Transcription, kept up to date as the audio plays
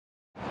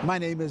My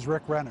name is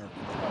Rick Renner,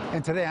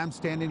 and today I'm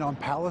standing on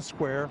Palace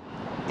Square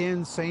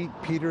in St.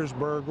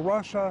 Petersburg,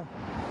 Russia,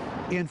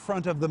 in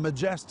front of the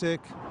majestic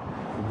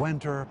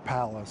Winter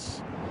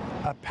Palace.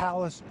 A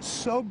palace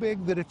so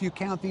big that if you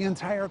count the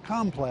entire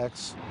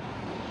complex,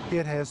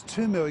 it has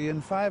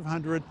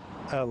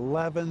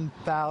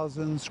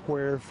 2,511,000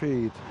 square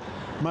feet.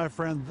 My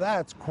friend,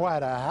 that's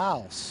quite a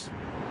house.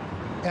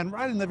 And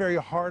right in the very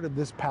heart of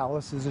this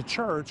palace is a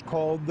church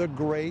called the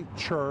Great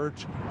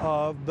Church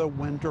of the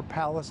Winter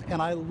Palace.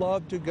 And I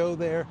love to go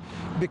there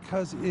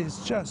because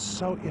it's just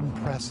so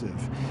impressive.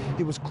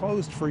 It was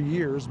closed for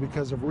years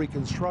because of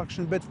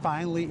reconstruction, but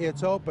finally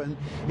it's open.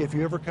 If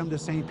you ever come to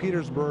St.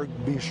 Petersburg,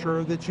 be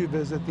sure that you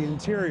visit the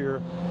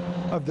interior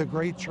of the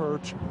Great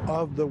Church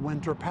of the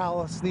Winter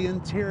Palace. The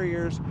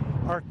interiors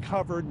are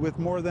covered with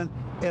more than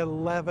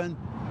 11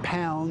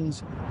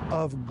 pounds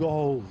of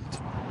gold.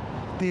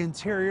 The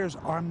interiors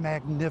are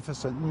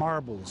magnificent: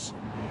 marbles,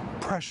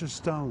 precious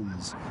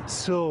stones,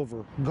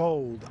 silver,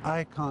 gold,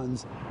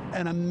 icons,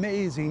 an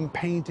amazing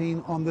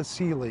painting on the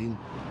ceiling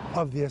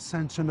of the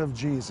Ascension of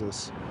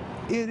Jesus.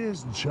 It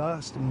is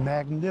just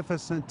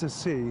magnificent to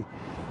see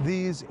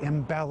these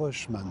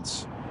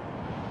embellishments.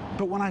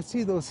 But when I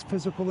see those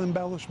physical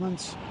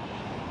embellishments,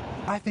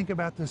 I think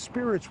about the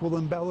spiritual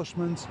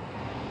embellishments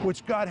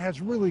which God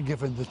has really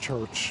given the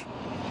church.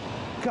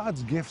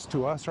 God's gifts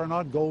to us are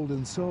not gold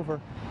and silver.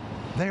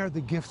 They are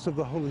the gifts of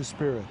the Holy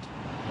Spirit,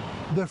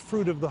 the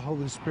fruit of the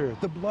Holy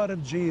Spirit, the blood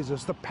of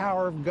Jesus, the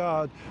power of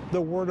God,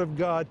 the Word of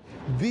God.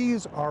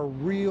 These are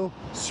real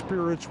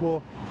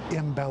spiritual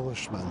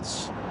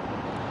embellishments.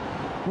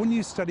 When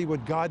you study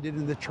what God did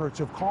in the Church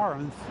of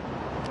Corinth,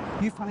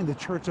 you find the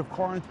Church of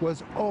Corinth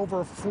was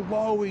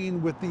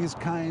overflowing with these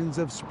kinds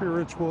of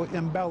spiritual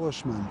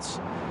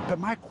embellishments. But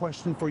my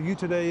question for you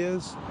today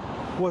is,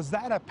 was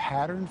that a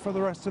pattern for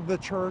the rest of the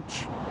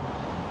church?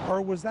 Or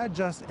was that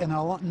just an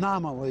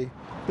anomaly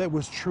that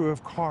was true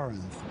of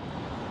Corinth?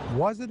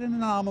 Was it an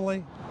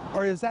anomaly,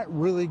 or is that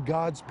really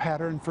God's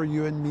pattern for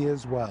you and me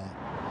as well?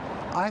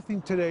 I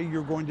think today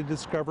you're going to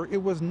discover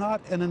it was not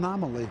an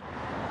anomaly.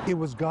 It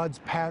was God's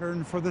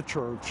pattern for the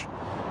church.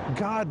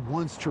 God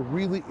wants to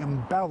really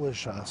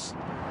embellish us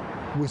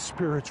with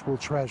spiritual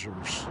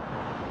treasures.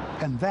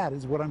 And that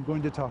is what I'm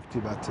going to talk to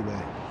you about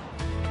today.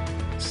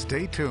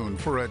 Stay tuned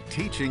for a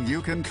teaching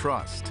you can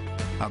trust,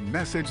 a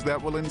message that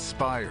will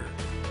inspire,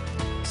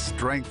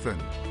 strengthen,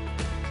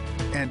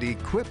 and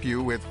equip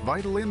you with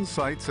vital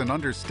insights and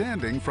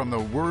understanding from the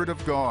Word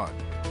of God.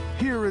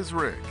 Here is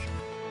Rick.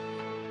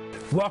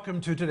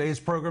 Welcome to today's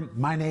program.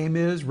 My name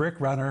is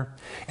Rick Renner,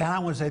 and I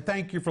want to say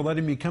thank you for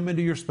letting me come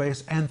into your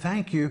space, and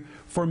thank you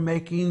for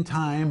making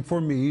time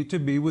for me to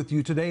be with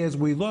you today as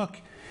we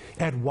look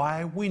at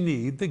why we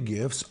need the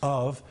gifts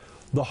of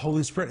the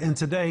Holy Spirit. And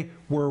today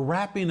we're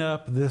wrapping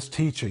up this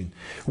teaching.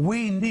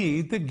 We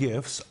need the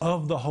gifts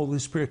of the Holy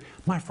Spirit.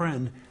 My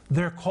friend,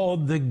 they're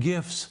called the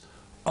gifts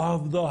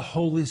of the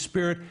Holy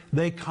Spirit.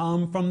 They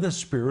come from the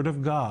Spirit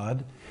of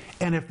God.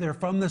 And if they're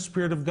from the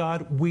Spirit of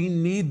God, we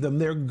need them.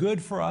 They're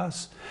good for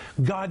us.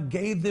 God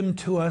gave them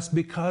to us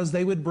because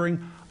they would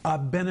bring a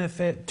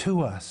benefit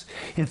to us.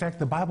 In fact,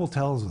 the Bible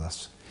tells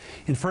us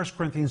in 1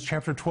 Corinthians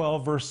chapter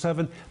 12, verse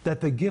 7, that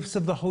the gifts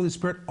of the Holy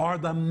Spirit are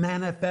the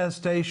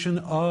manifestation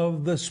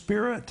of the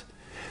Spirit.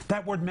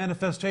 That word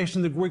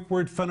manifestation, the Greek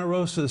word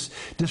phanerosis,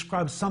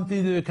 describes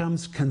something that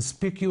becomes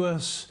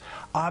conspicuous,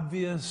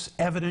 obvious,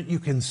 evident. You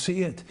can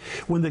see it.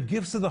 When the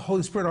gifts of the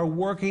Holy Spirit are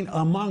working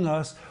among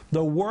us,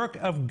 the work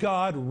of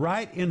God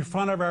right in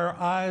front of our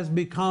eyes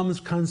becomes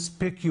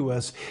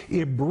conspicuous.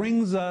 It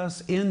brings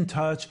us in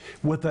touch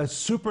with the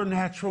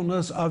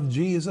supernaturalness of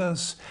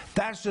Jesus.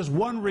 That's just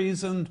one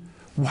reason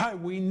why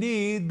we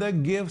need the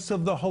gifts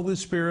of the Holy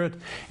Spirit.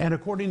 And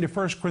according to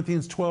 1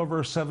 Corinthians 12,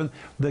 verse 7,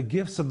 the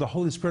gifts of the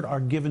Holy Spirit are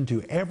given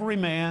to every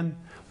man.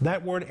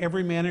 That word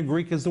every man in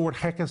Greek is the word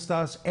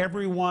hekastos,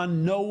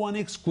 everyone, no one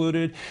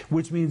excluded,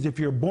 which means if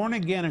you're born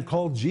again and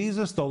called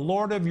Jesus the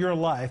Lord of your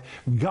life,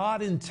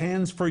 God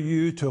intends for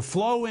you to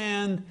flow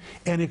in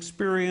and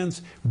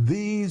experience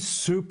these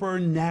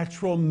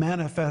supernatural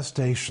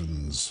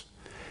manifestations.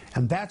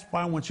 And that's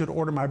why I want you to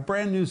order my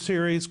brand new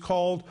series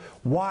called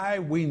Why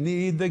We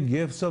Need the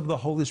Gifts of the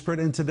Holy Spirit.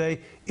 And today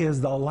is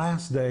the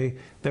last day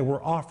that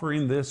we're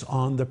offering this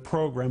on the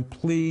program.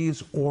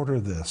 Please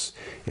order this.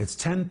 It's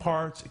 10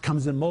 parts. It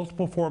comes in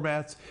multiple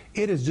formats.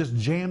 It is just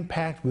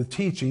jam-packed with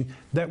teaching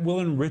that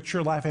will enrich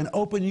your life and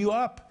open you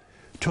up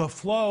to a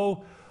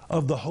flow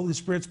of the Holy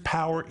Spirit's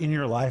power in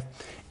your life.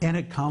 And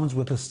it comes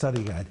with a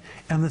study guide.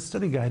 And the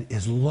study guide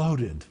is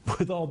loaded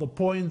with all the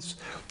points,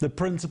 the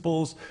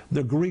principles,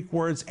 the Greek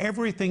words.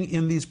 Everything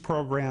in these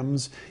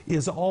programs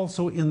is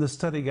also in the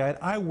study guide.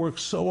 I work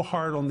so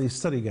hard on these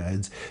study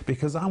guides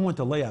because I want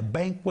to lay a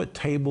banquet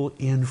table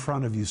in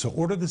front of you. So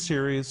order the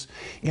series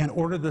and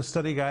order the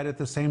study guide at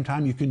the same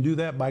time. You can do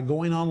that by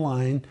going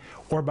online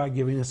or by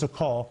giving us a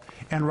call.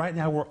 And right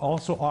now we're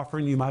also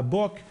offering you my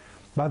book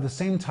by the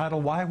same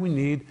title, Why We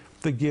Need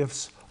the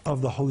Gifts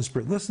of the Holy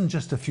Spirit. Listen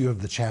just a few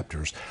of the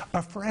chapters.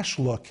 A fresh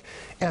look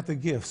at the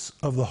gifts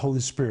of the Holy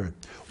Spirit.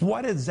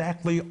 What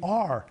exactly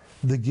are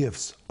the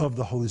gifts of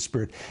the Holy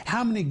Spirit?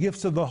 How many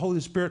gifts of the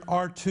Holy Spirit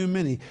are too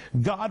many?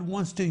 God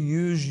wants to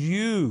use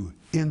you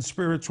in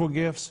spiritual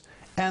gifts,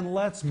 and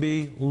let's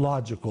be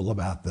logical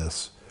about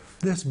this.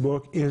 This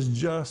book is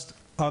just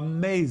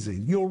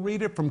amazing. You'll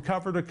read it from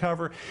cover to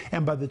cover,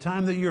 and by the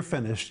time that you're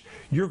finished,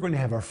 you're going to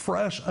have a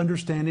fresh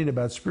understanding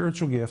about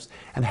spiritual gifts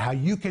and how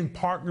you can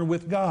partner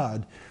with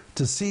God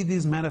to see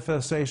these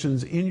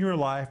manifestations in your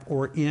life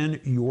or in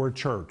your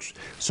church.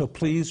 So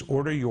please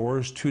order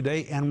yours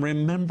today, and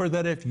remember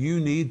that if you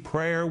need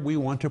prayer, we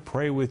want to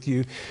pray with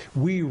you.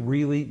 We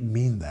really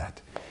mean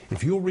that.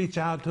 If you'll reach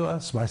out to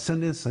us by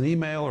sending us an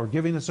email or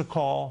giving us a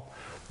call,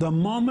 the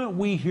moment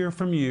we hear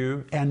from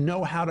you and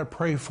know how to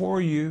pray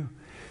for you,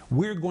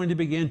 we're going to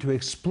begin to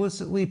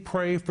explicitly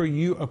pray for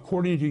you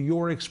according to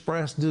your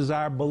expressed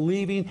desire,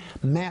 believing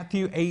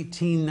Matthew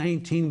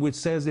 18:19, which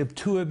says, if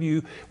two of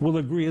you will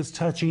agree as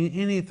touching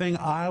anything,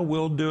 I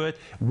will do it.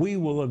 We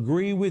will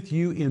agree with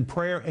you in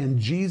prayer, and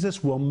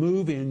Jesus will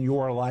move in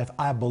your life.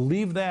 I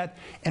believe that,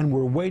 and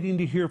we're waiting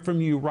to hear from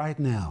you right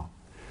now.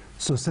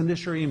 So send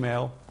us your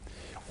email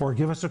or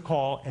give us a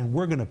call, and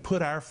we're going to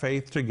put our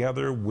faith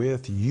together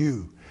with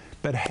you.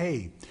 But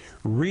hey,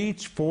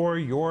 reach for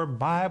your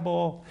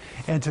Bible.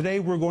 And today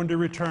we're going to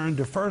return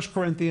to 1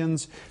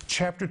 Corinthians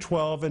chapter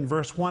 12 and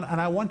verse 1.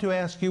 And I want to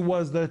ask you,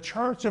 was the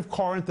church of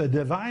Corinth a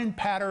divine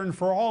pattern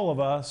for all of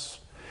us?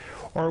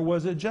 Or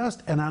was it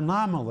just an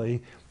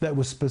anomaly that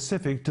was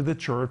specific to the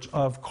church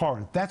of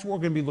Corinth? That's what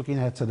we're going to be looking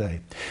at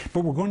today. But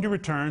we're going to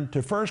return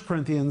to 1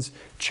 Corinthians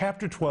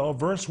chapter 12,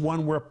 verse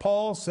 1, where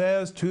Paul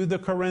says to the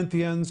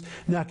Corinthians,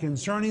 now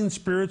concerning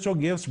spiritual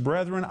gifts,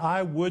 brethren,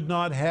 I would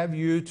not have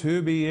you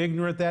to be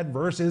ignorant. That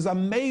verse is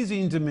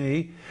amazing to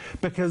me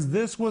because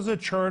this was a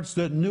church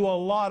that knew a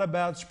lot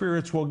about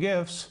spiritual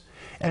gifts,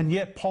 and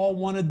yet Paul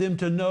wanted them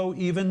to know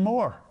even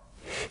more.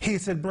 He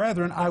said,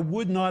 brethren, I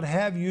would not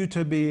have you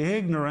to be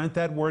ignorant.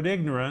 That word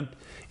ignorant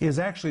is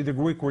actually the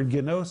Greek word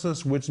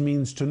gnosis, which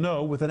means to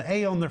know. With an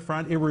A on the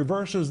front, it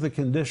reverses the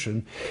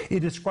condition. It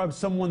describes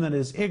someone that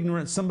is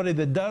ignorant, somebody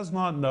that does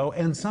not know,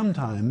 and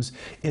sometimes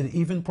it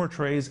even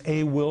portrays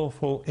a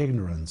willful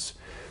ignorance.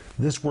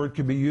 This word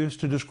could be used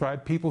to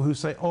describe people who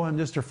say, oh, I'm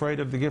just afraid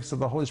of the gifts of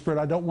the Holy Spirit.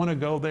 I don't want to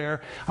go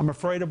there. I'm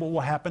afraid of what will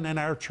happen in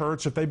our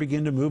church if they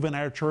begin to move in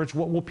our church.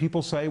 What will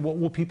people say? What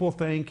will people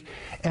think?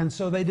 And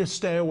so they just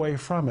stay away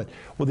from it.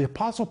 Well, the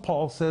Apostle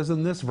Paul says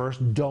in this verse,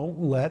 don't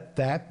let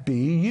that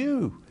be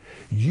you.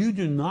 You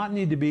do not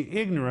need to be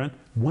ignorant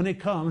when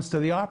it comes to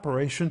the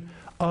operation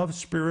of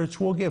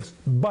spiritual gifts.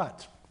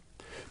 But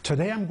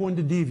today I'm going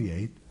to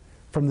deviate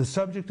from the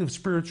subject of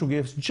spiritual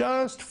gifts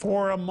just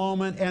for a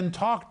moment and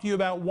talk to you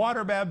about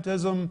water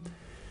baptism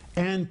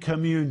and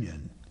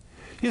communion.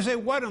 You say,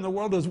 what in the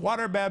world does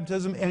water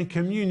baptism and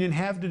communion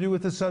have to do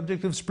with the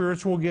subject of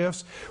spiritual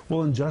gifts?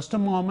 Well, in just a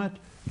moment,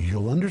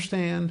 you'll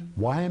understand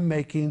why I'm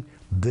making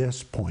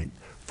this point.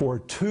 For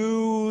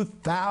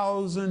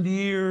 2,000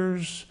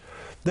 years,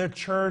 the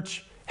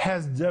church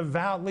has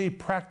devoutly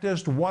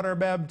practiced water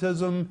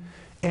baptism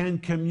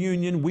and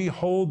communion. We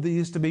hold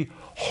these to be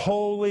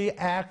holy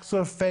acts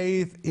of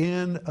faith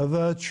in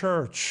the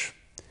church.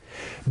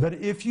 But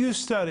if you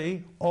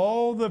study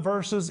all the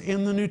verses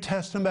in the New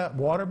Testament about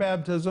water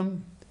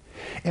baptism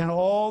and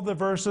all the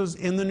verses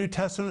in the New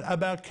Testament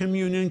about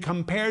communion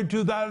compared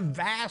to the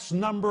vast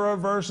number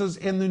of verses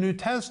in the New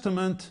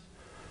Testament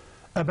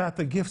about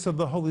the gifts of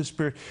the Holy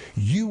Spirit,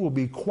 you will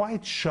be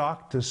quite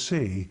shocked to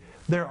see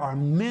there are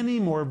many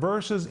more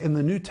verses in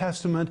the New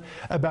Testament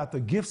about the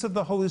gifts of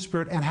the Holy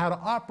Spirit and how to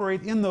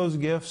operate in those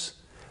gifts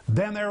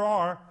than there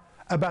are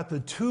about the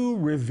two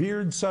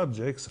revered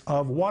subjects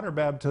of water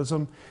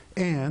baptism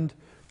and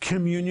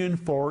communion,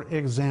 for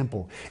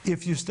example.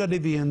 If you study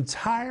the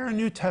entire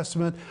New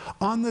Testament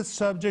on the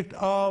subject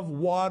of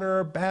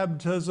water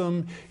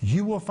baptism,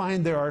 you will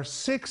find there are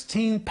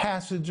 16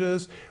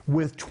 passages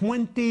with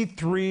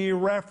 23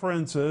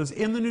 references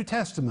in the New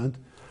Testament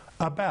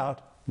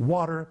about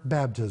water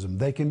baptism.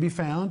 They can be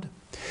found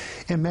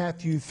in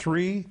Matthew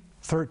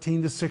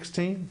 3:13 to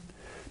 16,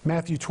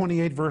 Matthew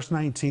 28, verse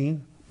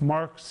 19,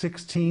 Mark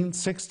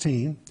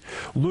 16:16,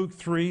 Luke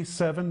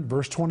 3:7,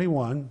 verse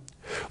 21,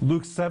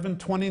 Luke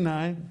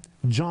 7:29,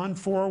 John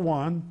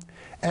 4:1,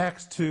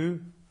 Acts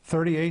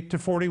 2:38 to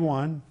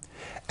 41,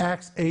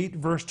 Acts 8,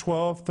 verse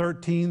 12,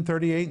 13,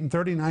 38, and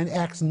 39,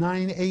 Acts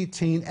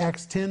 9:18,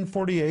 Acts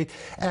 10:48,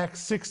 Acts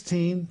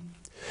 16,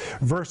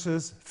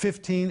 verses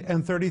 15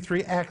 and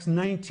 33, Acts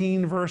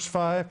 19, verse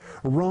 5,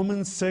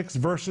 Romans 6,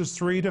 verses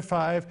 3 to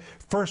 5,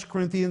 1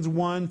 Corinthians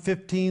 1,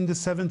 15 to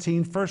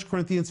 17, 1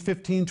 Corinthians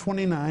 15,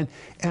 29,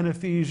 and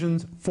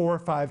Ephesians 4,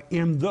 5.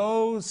 In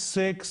those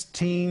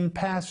 16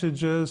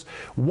 passages,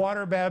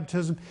 water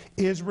baptism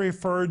is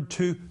referred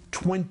to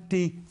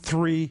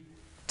 23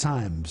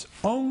 times.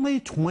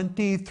 Only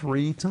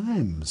 23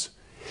 times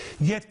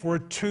Yet for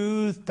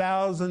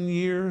 2,000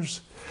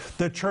 years,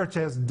 the church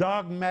has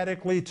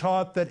dogmatically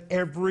taught that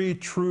every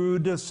true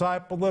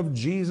disciple of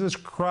Jesus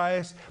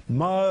Christ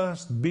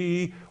must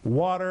be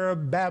water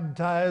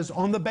baptized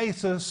on the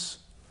basis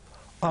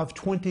of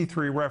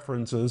 23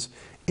 references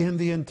in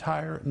the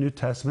entire New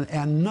Testament,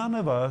 and none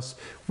of us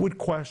would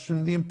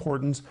question the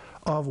importance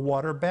of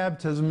water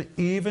baptism,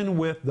 even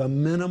with the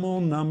minimal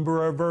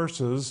number of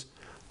verses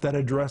that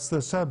address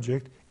the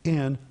subject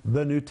in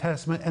the New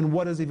Testament. And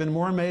what is even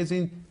more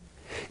amazing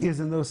is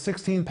in those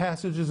 16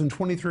 passages and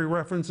 23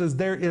 references,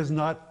 there is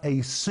not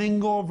a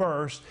single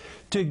verse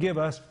to give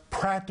us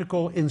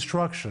practical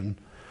instruction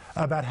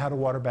about how to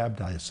water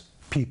baptize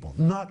people.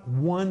 Not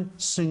one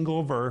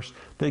single verse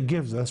that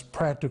gives us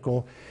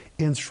practical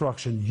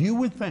instruction. You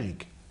would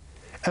think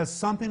as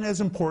something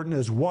as important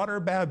as water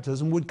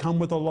baptism would come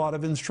with a lot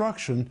of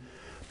instruction,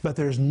 but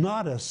there's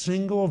not a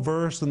single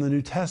verse in the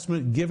New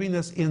Testament giving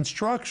us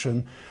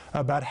instruction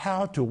about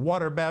how to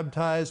water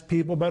baptize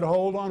people. But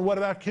hold on, what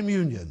about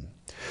communion?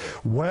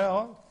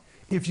 Well,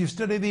 if you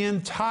study the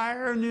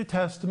entire New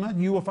Testament,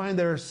 you will find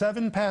there are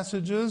 7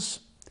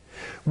 passages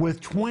with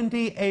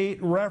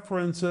 28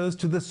 references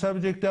to the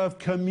subject of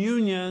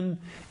communion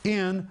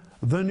in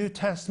the New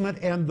Testament,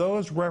 and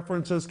those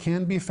references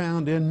can be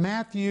found in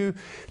Matthew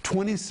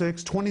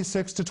 26,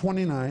 26 to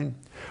 29,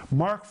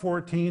 Mark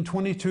 14,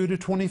 22 to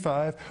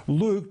 25,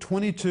 Luke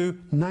 22,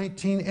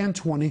 19 and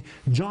 20,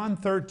 John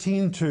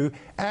 13, 2,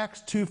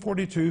 Acts 2,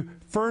 42,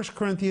 1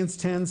 Corinthians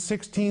 10,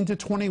 16 to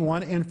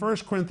 21, and 1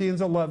 Corinthians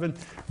 11,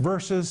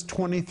 verses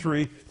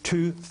 23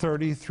 to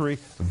 33.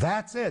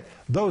 That's it.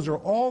 Those are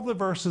all the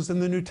verses in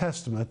the New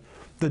Testament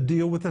that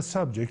deal with the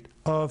subject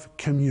of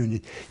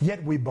communion.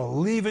 Yet we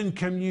believe in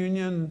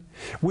communion.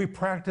 We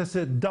practice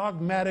it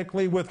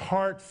dogmatically with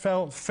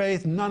heartfelt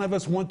faith. None of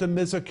us want to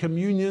miss a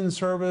communion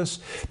service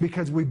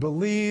because we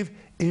believe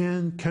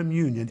in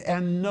communion.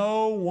 And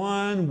no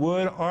one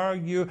would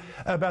argue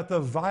about the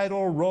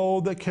vital role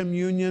that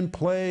communion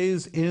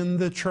plays in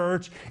the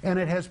church, and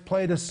it has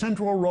played a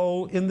central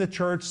role in the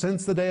church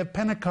since the day of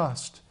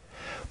Pentecost.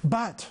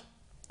 But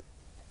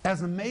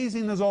as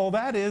amazing as all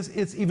that is,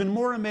 it's even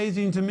more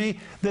amazing to me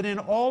that in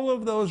all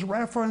of those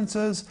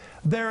references,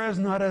 there is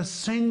not a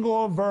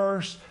single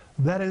verse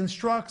that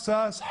instructs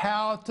us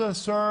how to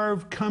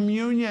serve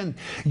communion.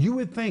 You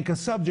would think a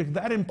subject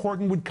that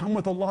important would come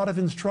with a lot of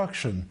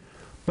instruction,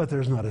 but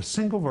there's not a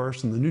single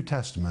verse in the New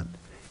Testament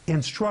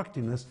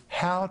instructing us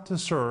how to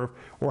serve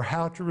or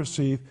how to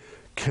receive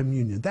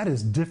communion. That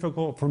is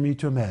difficult for me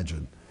to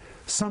imagine.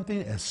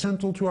 Something as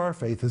central to our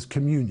faith as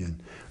communion,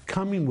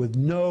 coming with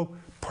no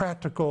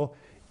practical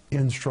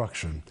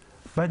instruction.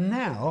 But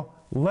now,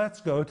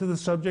 let's go to the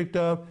subject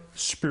of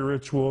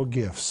spiritual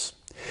gifts.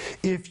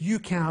 If you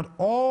count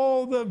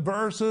all the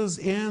verses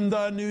in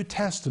the New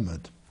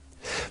Testament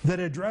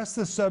that address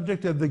the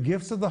subject of the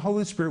gifts of the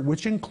Holy Spirit,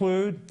 which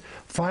include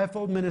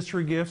fivefold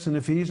ministry gifts in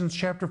Ephesians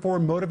chapter 4,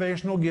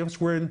 motivational gifts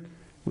were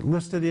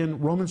listed in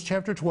Romans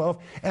chapter 12,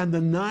 and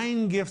the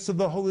 9 gifts of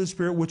the Holy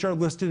Spirit which are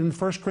listed in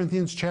 1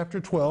 Corinthians chapter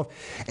 12.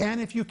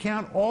 And if you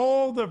count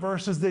all the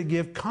verses that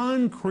give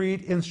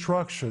concrete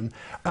instruction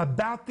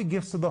about the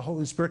gifts of the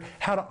Holy Spirit,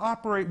 how to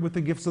operate with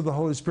the gifts of the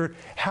Holy Spirit,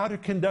 how to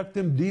conduct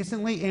them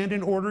decently and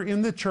in order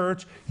in the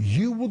church,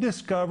 you will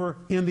discover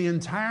in the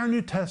entire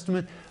New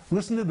Testament,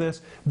 listen to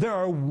this, there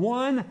are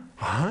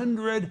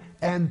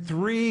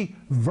 103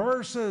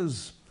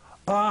 verses.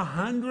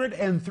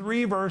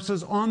 103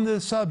 verses on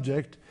this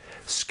subject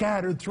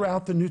scattered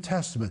throughout the New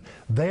Testament.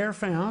 They are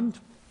found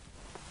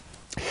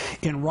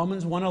in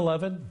Romans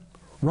 1:11,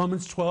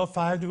 Romans 12,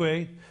 5 to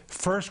 8,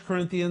 1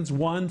 Corinthians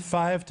 1,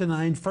 5 to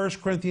 9, 1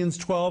 Corinthians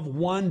 12,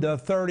 1 to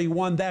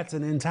 31, that's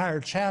an entire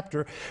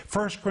chapter.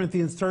 1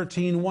 Corinthians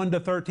 13, 1 to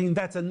 13,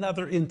 that's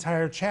another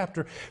entire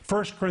chapter.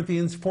 1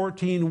 Corinthians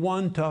 14,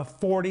 1 to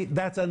 40,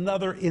 that's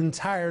another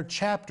entire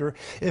chapter.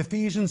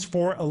 Ephesians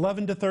 4,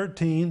 11 to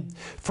 13,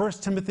 1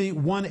 Timothy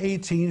 1,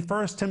 18,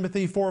 1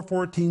 Timothy 4,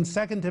 14,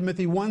 2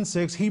 Timothy 1,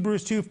 6,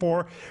 Hebrews 2,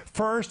 4,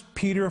 1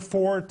 Peter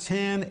 4,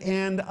 10,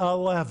 and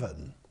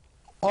 11.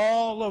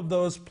 All of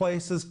those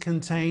places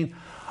contain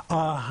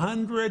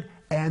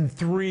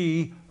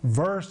 103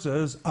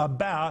 verses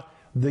about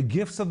the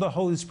gifts of the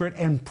Holy Spirit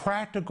and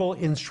practical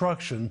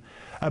instruction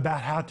about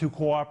how to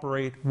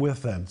cooperate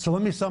with them. So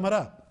let me sum it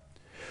up.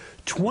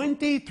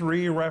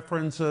 23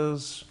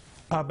 references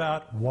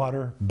about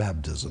water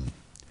baptism,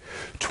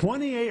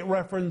 28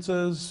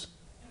 references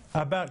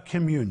about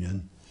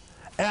communion,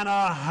 and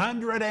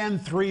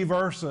 103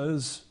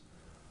 verses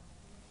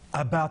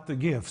about the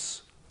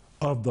gifts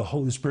of the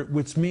Holy Spirit,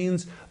 which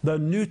means the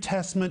New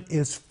Testament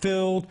is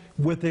filled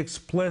with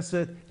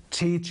explicit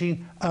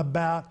teaching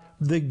about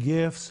the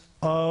gifts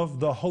of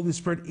the Holy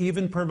Spirit,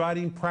 even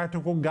providing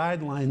practical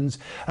guidelines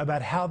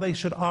about how they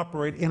should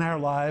operate in our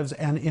lives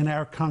and in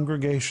our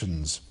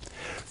congregations.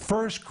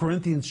 1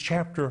 Corinthians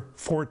chapter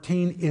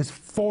 14 is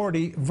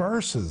 40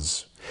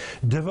 verses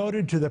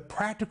devoted to the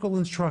practical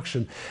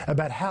instruction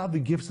about how the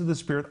gifts of the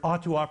Spirit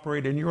ought to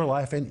operate in your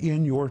life and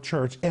in your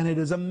church. And it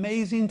is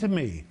amazing to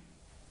me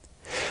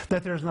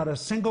that there's not a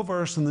single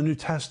verse in the New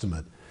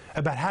Testament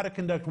about how to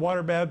conduct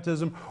water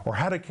baptism or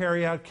how to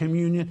carry out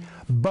communion,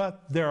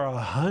 but there are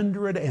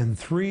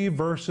 103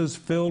 verses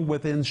filled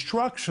with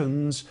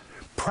instructions,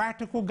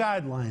 practical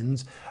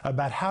guidelines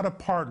about how to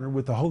partner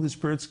with the Holy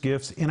Spirit's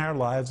gifts in our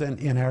lives and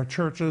in our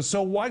churches.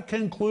 So what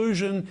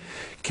conclusion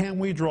can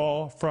we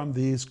draw from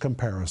these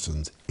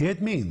comparisons?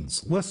 It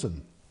means,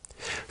 listen,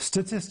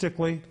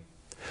 statistically,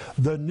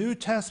 the New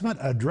Testament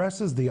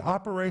addresses the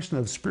operation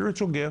of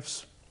spiritual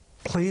gifts.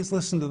 Please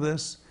listen to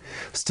this.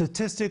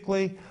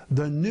 Statistically,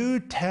 the New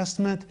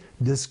Testament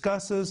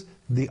discusses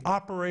the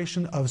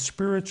operation of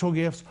spiritual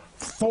gifts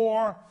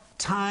 4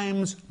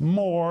 times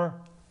more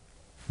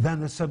than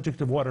the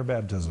subject of water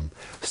baptism.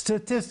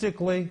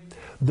 Statistically,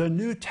 the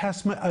New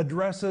Testament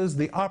addresses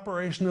the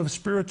operation of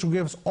spiritual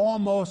gifts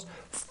almost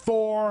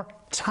 4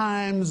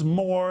 times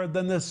more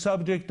than the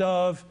subject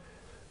of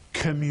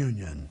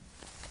communion.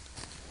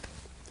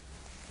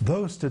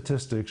 Those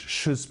statistics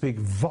should speak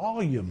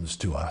volumes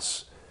to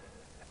us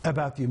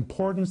about the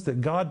importance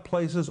that God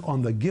places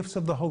on the gifts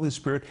of the Holy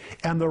Spirit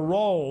and the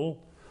role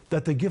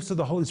that the gifts of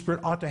the Holy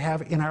Spirit ought to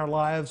have in our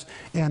lives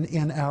and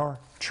in our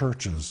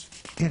churches.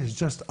 It is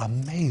just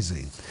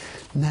amazing.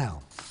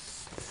 Now,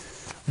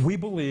 we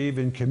believe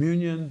in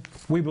communion,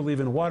 we believe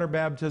in water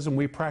baptism,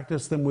 we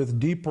practice them with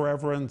deep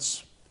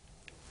reverence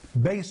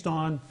based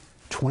on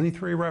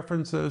 23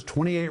 references,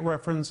 28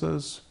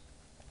 references.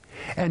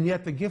 And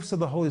yet the gifts of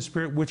the Holy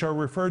Spirit, which are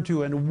referred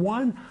to in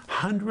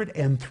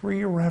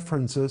 103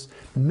 references,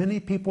 many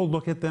people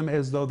look at them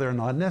as though they're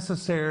not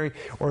necessary,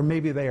 or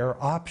maybe they are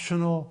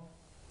optional.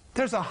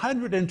 There's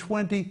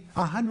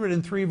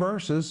 103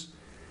 verses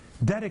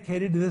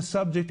dedicated to this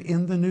subject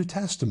in the New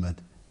Testament.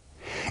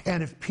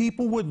 And if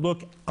people would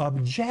look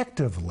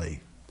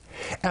objectively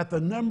at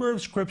the number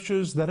of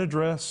scriptures that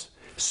address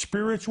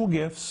spiritual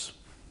gifts,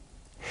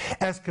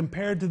 as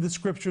compared to the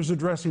scriptures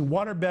addressing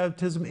water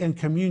baptism and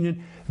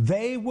communion,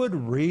 they would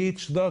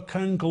reach the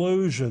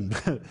conclusion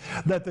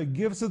that the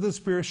gifts of the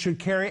Spirit should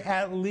carry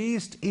at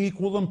least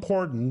equal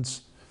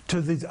importance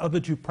to these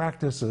other two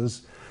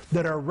practices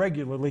that are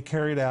regularly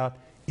carried out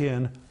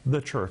in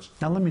the church.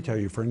 Now let me tell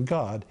you, friend,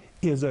 God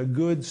is a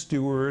good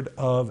steward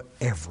of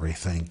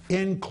everything,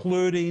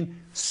 including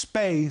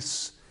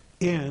space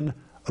in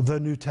the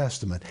New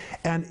Testament.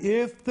 And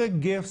if the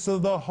gifts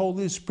of the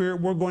Holy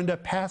Spirit were going to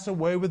pass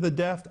away with the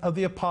death of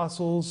the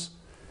apostles,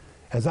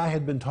 as I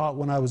had been taught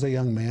when I was a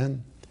young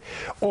man,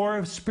 or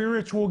if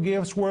spiritual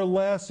gifts were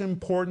less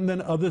important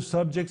than other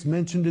subjects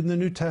mentioned in the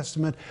New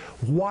Testament,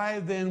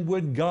 why then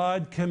would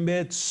God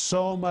commit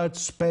so much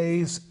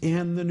space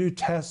in the New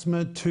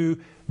Testament to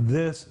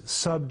this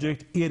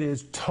subject? It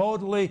is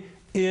totally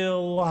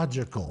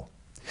illogical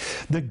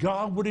that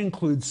God would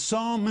include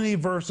so many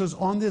verses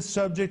on this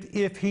subject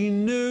if He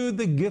knew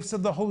the gifts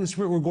of the Holy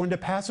Spirit were going to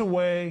pass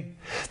away,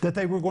 that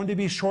they were going to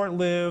be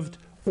short-lived,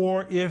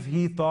 or if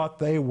He thought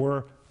they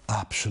were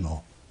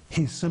optional.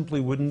 He simply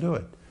wouldn't do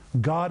it.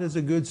 God is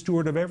a good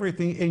steward of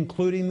everything,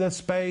 including the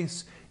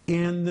space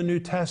in the New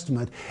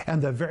Testament.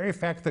 And the very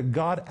fact that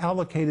God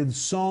allocated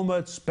so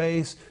much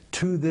space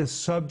to this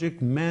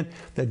subject meant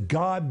that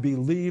God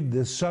believed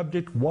this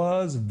subject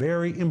was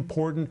very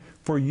important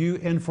for you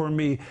and for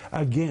me.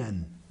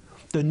 Again,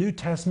 the New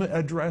Testament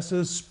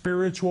addresses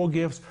spiritual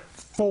gifts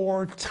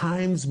 4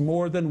 times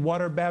more than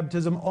water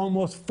baptism,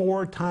 almost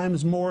 4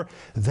 times more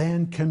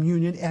than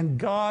communion. And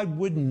God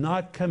would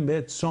not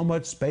commit so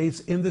much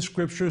space in the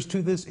Scriptures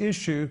to this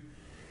issue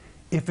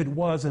if it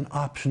was an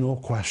optional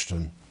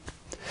question.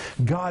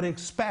 God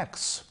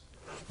expects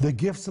the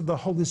gifts of the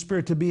Holy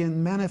Spirit to be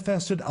in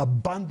manifested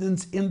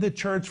abundance in the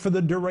church for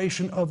the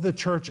duration of the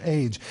church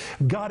age.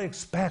 God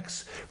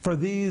expects for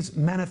these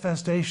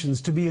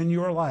manifestations to be in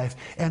your life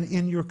and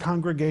in your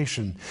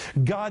congregation.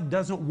 God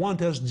doesn't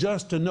want us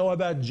just to know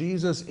about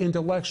Jesus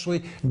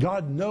intellectually.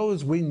 God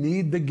knows we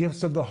need the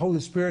gifts of the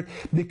Holy Spirit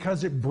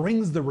because it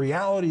brings the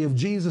reality of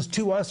Jesus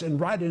to us and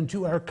right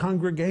into our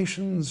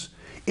congregations.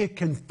 It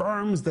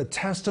confirms the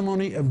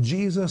testimony of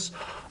Jesus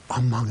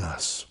among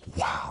us.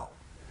 Wow.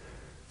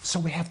 So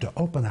we have to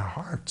open our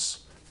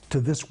hearts to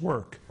this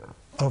work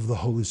of the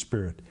Holy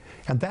Spirit.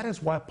 And that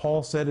is why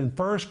Paul said in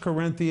 1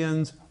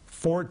 Corinthians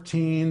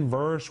 14,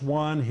 verse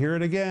 1, hear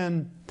it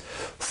again,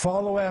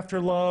 follow after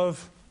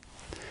love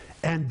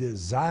and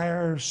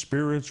desire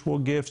spiritual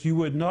gifts. You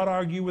would not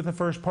argue with the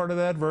first part of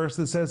that verse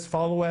that says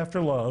follow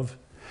after love.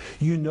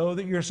 You know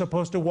that you're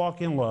supposed to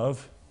walk in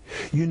love.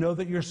 You know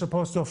that you're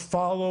supposed to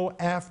follow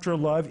after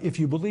love. If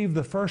you believe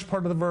the first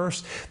part of the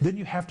verse, then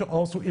you have to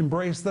also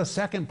embrace the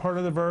second part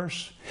of the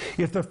verse.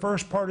 If the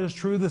first part is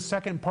true, the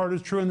second part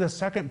is true, and the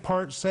second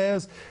part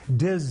says,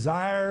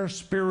 desire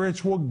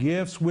spiritual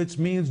gifts, which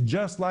means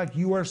just like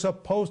you are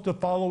supposed to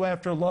follow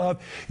after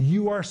love,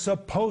 you are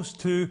supposed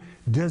to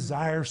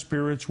desire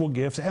spiritual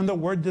gifts. And the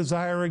word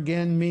desire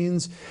again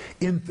means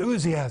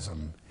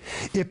enthusiasm.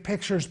 It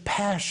pictures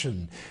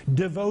passion,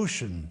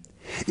 devotion.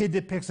 It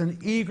depicts an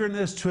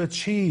eagerness to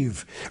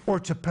achieve or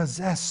to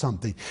possess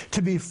something,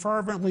 to be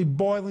fervently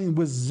boiling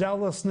with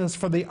zealousness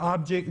for the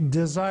object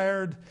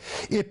desired.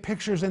 It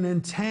pictures an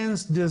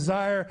intense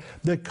desire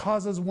that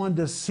causes one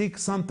to seek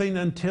something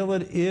until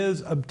it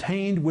is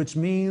obtained, which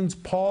means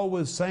Paul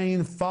was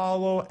saying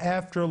follow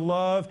after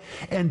love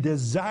and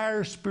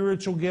desire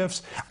spiritual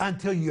gifts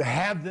until you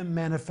have them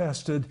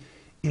manifested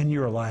in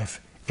your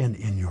life and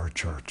in your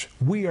church.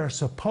 We are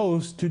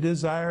supposed to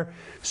desire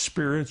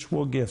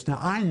spiritual gifts. Now,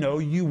 I know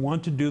you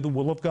want to do the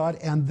will of God,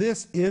 and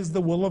this is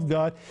the will of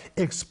God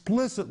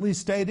explicitly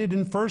stated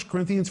in 1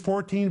 Corinthians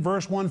 14,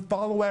 verse 1,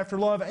 follow after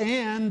love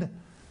and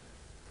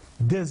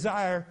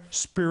desire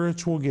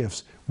spiritual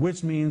gifts,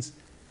 which means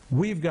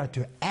we've got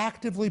to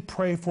actively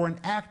pray for and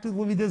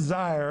actively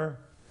desire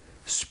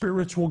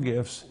spiritual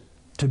gifts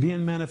to be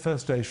in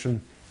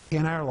manifestation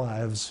in our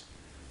lives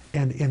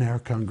and in our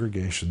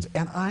congregations.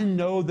 And I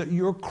know that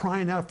you're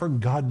crying out for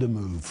God to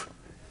move.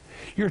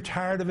 You're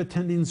tired of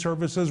attending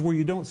services where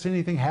you don't see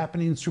anything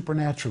happening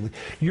supernaturally.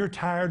 You're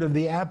tired of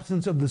the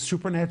absence of the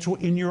supernatural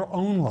in your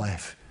own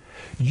life.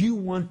 You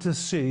want to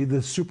see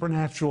the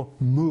supernatural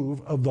move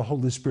of the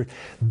Holy Spirit.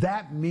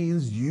 That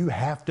means you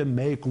have to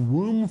make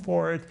room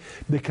for it,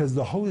 because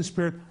the Holy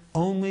Spirit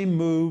only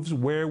moves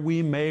where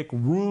we make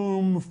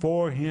room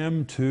for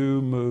Him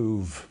to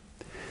move.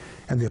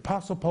 And the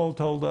Apostle Paul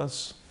told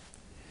us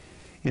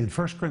in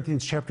 1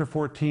 Corinthians chapter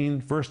 14,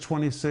 verse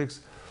 26,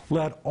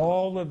 let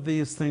all of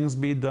these things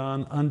be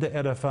done unto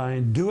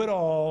edifying. Do it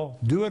all,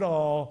 do it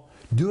all,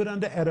 do it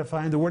unto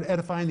edifying. The word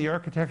edifying, the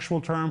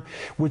architectural term,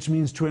 which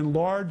means to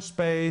enlarge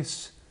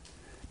space,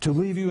 to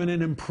leave you in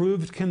an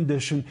improved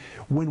condition.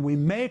 When we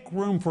make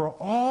room for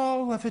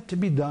all of it to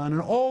be done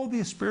and all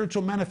these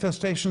spiritual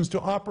manifestations to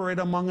operate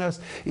among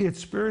us, it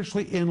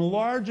spiritually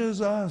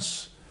enlarges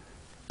us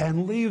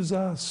and leaves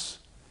us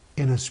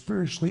in a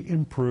spiritually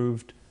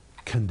improved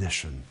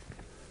condition.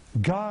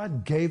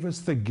 God gave us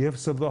the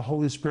gifts of the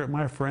Holy Spirit,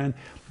 my friend,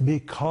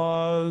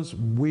 because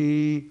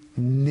we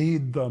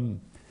need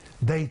them.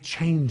 They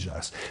change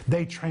us.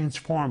 They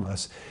transform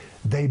us.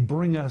 They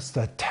bring us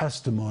the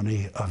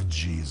testimony of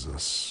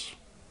Jesus.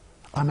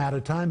 I'm out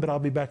of time, but I'll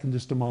be back in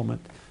just a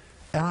moment,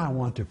 and I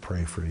want to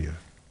pray for you.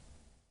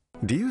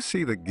 Do you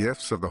see the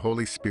gifts of the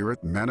Holy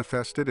Spirit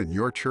manifested in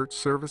your church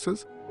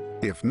services?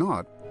 If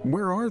not,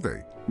 where are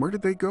they? Where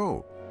did they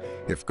go?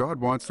 If God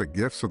wants the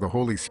gifts of the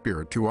Holy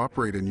Spirit to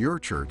operate in your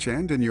church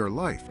and in your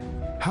life,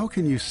 how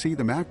can you see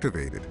them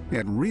activated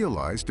and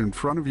realized in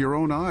front of your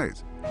own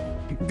eyes?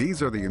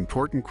 These are the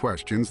important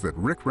questions that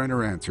Rick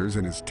Renner answers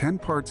in his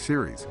 10-part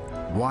series,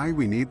 Why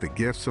We Need the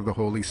Gifts of the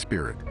Holy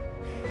Spirit.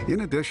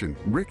 In addition,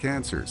 Rick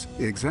answers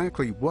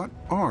exactly what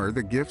are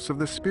the gifts of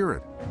the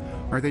Spirit?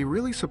 Are they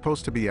really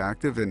supposed to be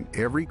active in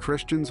every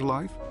Christian's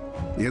life?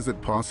 Is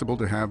it possible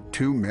to have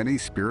too many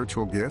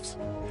spiritual gifts?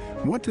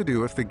 What to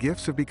do if the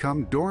gifts have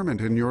become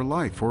dormant in your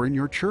life or in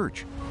your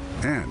church?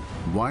 And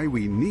why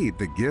we need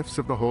the gifts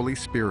of the Holy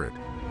Spirit.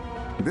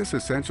 This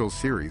essential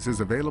series is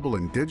available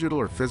in digital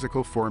or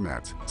physical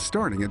formats,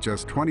 starting at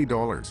just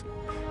 $20.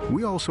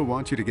 We also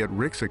want you to get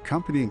Rick's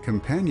accompanying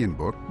companion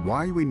book,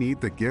 Why We Need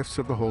the Gifts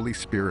of the Holy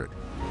Spirit.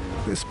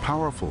 This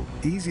powerful,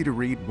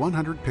 easy-to-read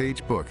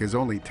 100-page book is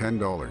only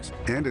 $10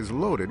 and is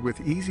loaded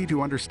with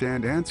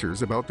easy-to-understand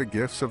answers about the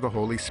gifts of the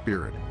Holy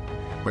Spirit.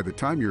 By the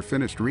time you're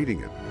finished reading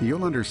it,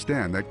 you'll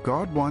understand that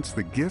God wants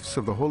the gifts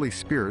of the Holy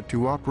Spirit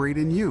to operate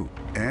in you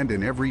and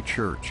in every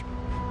church.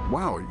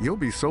 Wow, you'll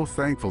be so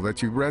thankful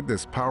that you read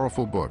this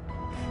powerful book.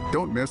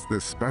 Don't miss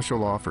this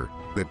special offer,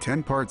 the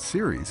 10-part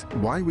series,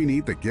 Why We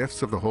Need the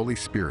Gifts of the Holy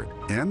Spirit,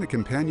 and the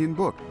companion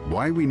book,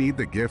 Why We Need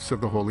the Gifts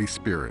of the Holy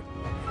Spirit.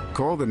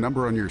 Call the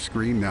number on your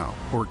screen now,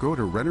 or go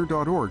to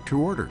Renner.org to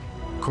order.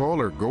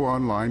 Call or go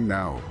online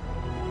now.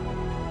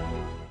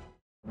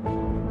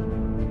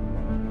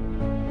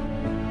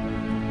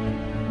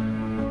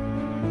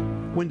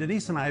 When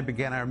Denise and I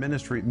began our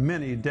ministry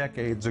many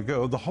decades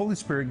ago, the Holy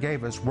Spirit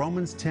gave us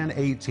Romans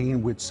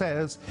 10:18, which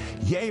says,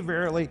 Yea,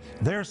 verily,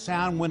 their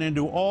sound went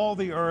into all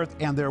the earth,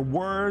 and their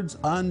words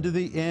unto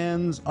the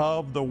ends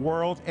of the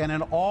world. And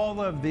in all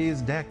of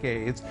these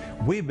decades,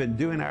 we've been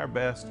doing our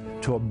best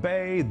to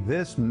obey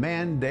this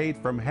mandate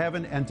from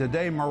heaven. And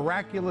today,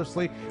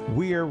 miraculously,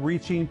 we are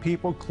reaching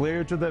people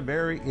clear to the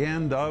very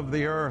end of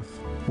the earth.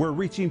 We're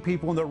reaching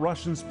people in the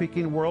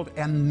Russian-speaking world,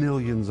 and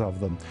millions of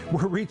them.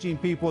 We're reaching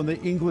people in the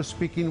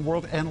English-speaking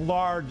world, and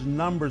large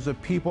numbers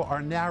of people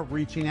are now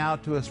reaching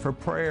out to us for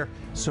prayer,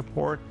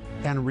 support,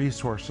 and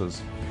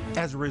resources.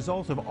 As a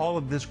result of all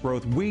of this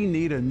growth, we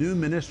need a new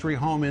ministry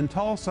home in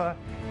Tulsa,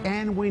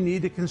 and we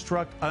need to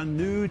construct a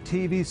new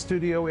TV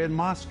studio in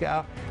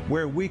Moscow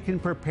where we can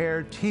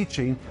prepare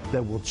teaching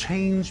that will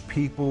change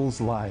people's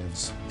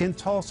lives. In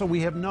Tulsa, we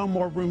have no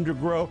more room to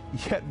grow,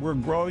 yet we're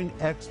growing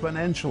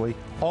exponentially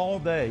all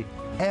day,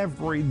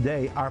 every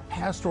day. Our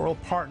pastoral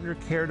partner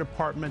care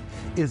department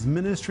is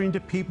ministering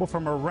to people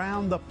from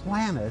around the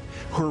planet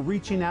who are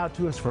reaching out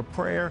to us for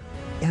prayer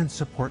and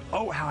support.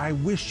 Oh, how I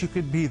wish you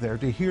could be there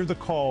to hear the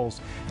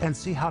calls and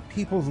see how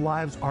people's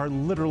lives are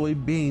literally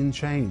being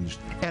changed.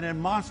 And in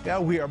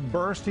Moscow, we are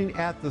bursting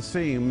at the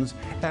seams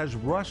as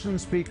Russian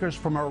speakers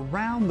from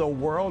around the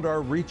world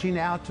are reaching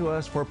out to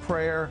us for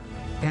prayer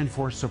and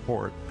for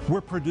support. We're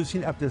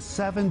producing up to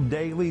 7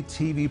 daily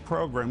TV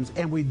programs,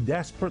 and we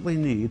desperately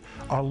need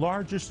a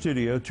larger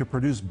studio to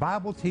produce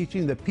Bible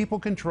teaching that people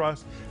can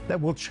trust that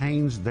will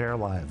change their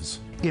lives.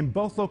 In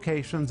both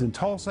locations, in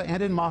Tulsa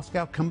and in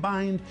Moscow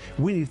combined,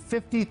 we need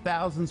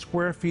 50,000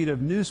 square feet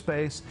of new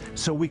space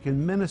so we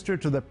can minister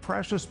to the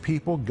precious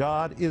people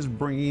God is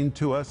bringing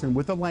to us. And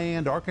with the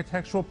land,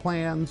 architectural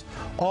plans,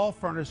 all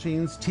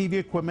furnishings, TV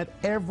equipment,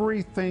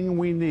 everything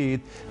we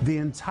need, the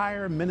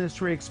entire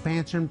ministry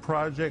expansion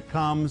project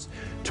comes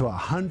to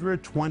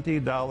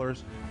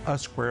 $120 a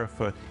square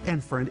foot.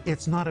 And friend,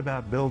 it's not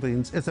about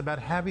buildings, it's about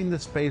having the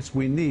space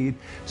we need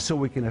so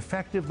we can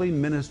effectively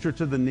minister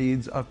to the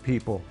needs of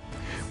people.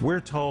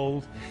 We're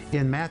told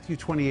in Matthew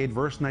 28,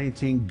 verse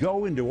 19,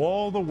 go into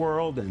all the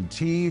world and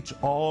teach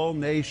all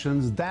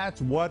nations.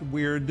 That's what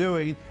we're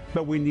doing,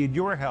 but we need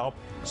your help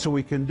so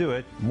we can do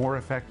it more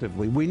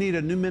effectively. We need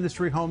a new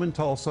ministry home in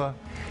Tulsa,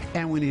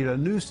 and we need a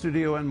new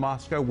studio in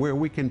Moscow where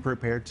we can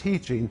prepare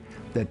teaching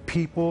that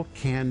people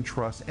can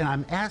trust. And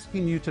I'm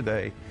asking you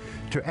today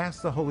to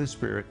ask the Holy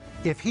Spirit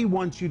if He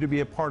wants you to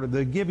be a part of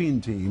the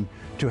giving team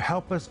to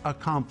help us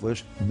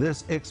accomplish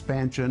this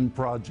expansion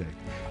project.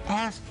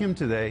 Ask Him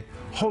today,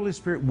 Holy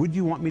Spirit, would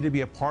you want me to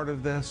be a part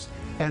of this?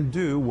 And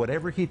do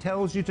whatever He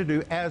tells you to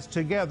do as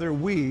together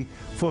we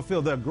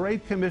fulfill the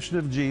great commission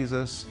of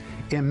Jesus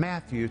in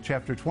Matthew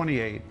chapter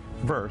 28,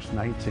 verse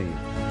 19.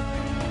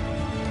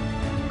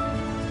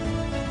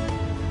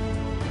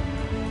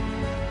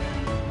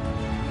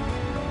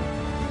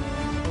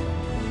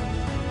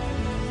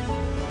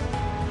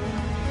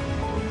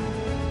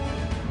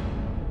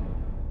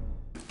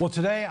 Well,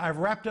 today I've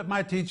wrapped up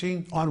my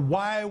teaching on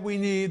why we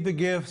need the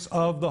gifts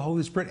of the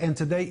Holy Spirit, and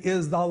today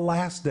is the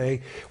last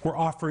day we're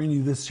offering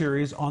you this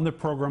series on the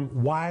program,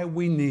 Why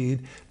We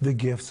Need the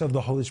Gifts of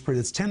the Holy Spirit.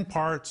 It's 10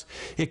 parts.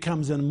 It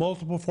comes in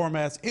multiple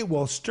formats. It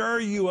will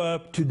stir you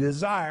up to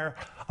desire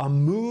a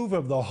move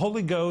of the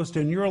Holy Ghost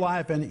in your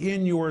life and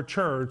in your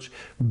church.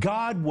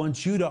 God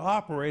wants you to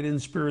operate in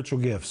spiritual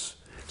gifts.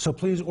 So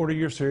please order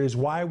your series,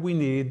 Why We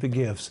Need the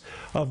Gifts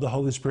of the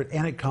Holy Spirit,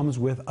 and it comes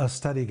with a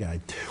study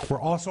guide. We're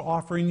also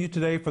offering you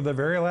today, for the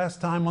very last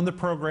time on the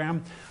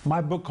program,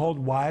 my book called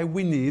Why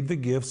We Need the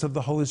Gifts of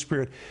the Holy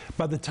Spirit.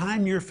 By the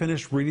time you're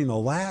finished reading the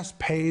last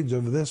page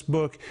of this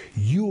book,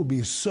 you will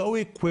be so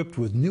equipped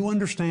with new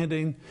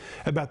understanding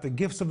about the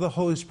gifts of the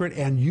Holy Spirit,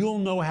 and you'll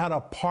know how to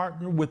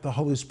partner with the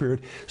Holy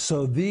Spirit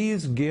so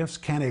these gifts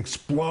can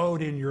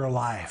explode in your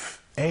life.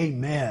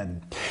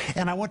 Amen.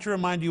 And I want to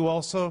remind you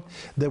also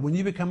that when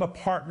you become a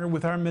partner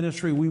with our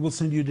ministry, we will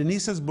send you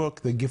Denise's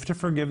book, The Gift of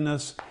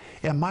Forgiveness,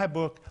 and my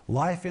book,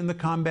 Life in the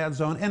Combat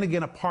Zone. And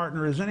again, a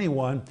partner is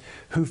anyone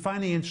who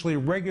financially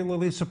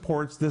regularly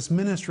supports this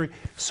ministry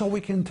so we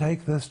can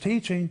take this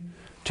teaching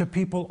to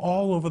people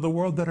all over the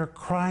world that are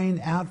crying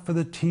out for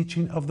the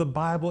teaching of the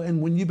Bible. And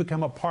when you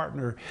become a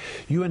partner,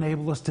 you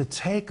enable us to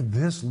take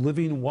this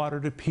living water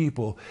to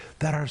people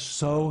that are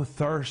so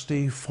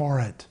thirsty for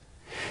it.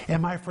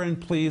 And my friend,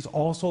 please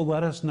also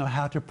let us know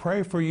how to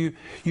pray for you.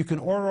 You can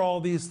order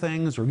all these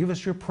things or give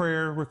us your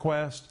prayer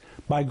request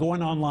by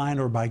going online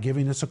or by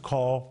giving us a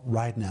call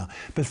right now.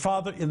 But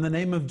Father, in the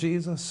name of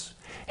Jesus,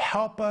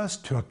 help us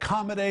to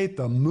accommodate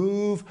the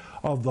move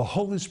of the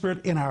Holy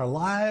Spirit in our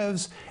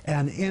lives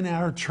and in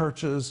our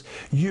churches.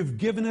 You've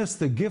given us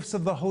the gifts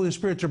of the Holy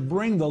Spirit to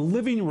bring the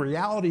living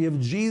reality of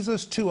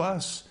Jesus to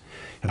us.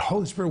 And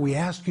Holy Spirit, we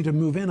ask you to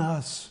move in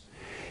us,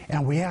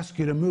 and we ask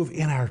you to move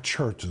in our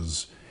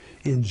churches.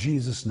 In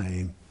Jesus'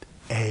 name,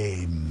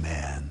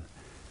 amen.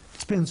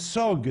 It's been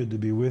so good to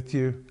be with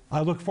you.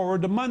 I look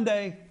forward to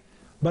Monday.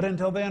 But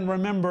until then,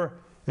 remember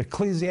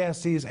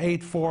Ecclesiastes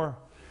 8:4,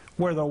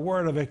 where the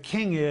word of a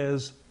king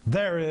is,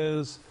 there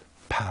is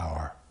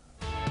power.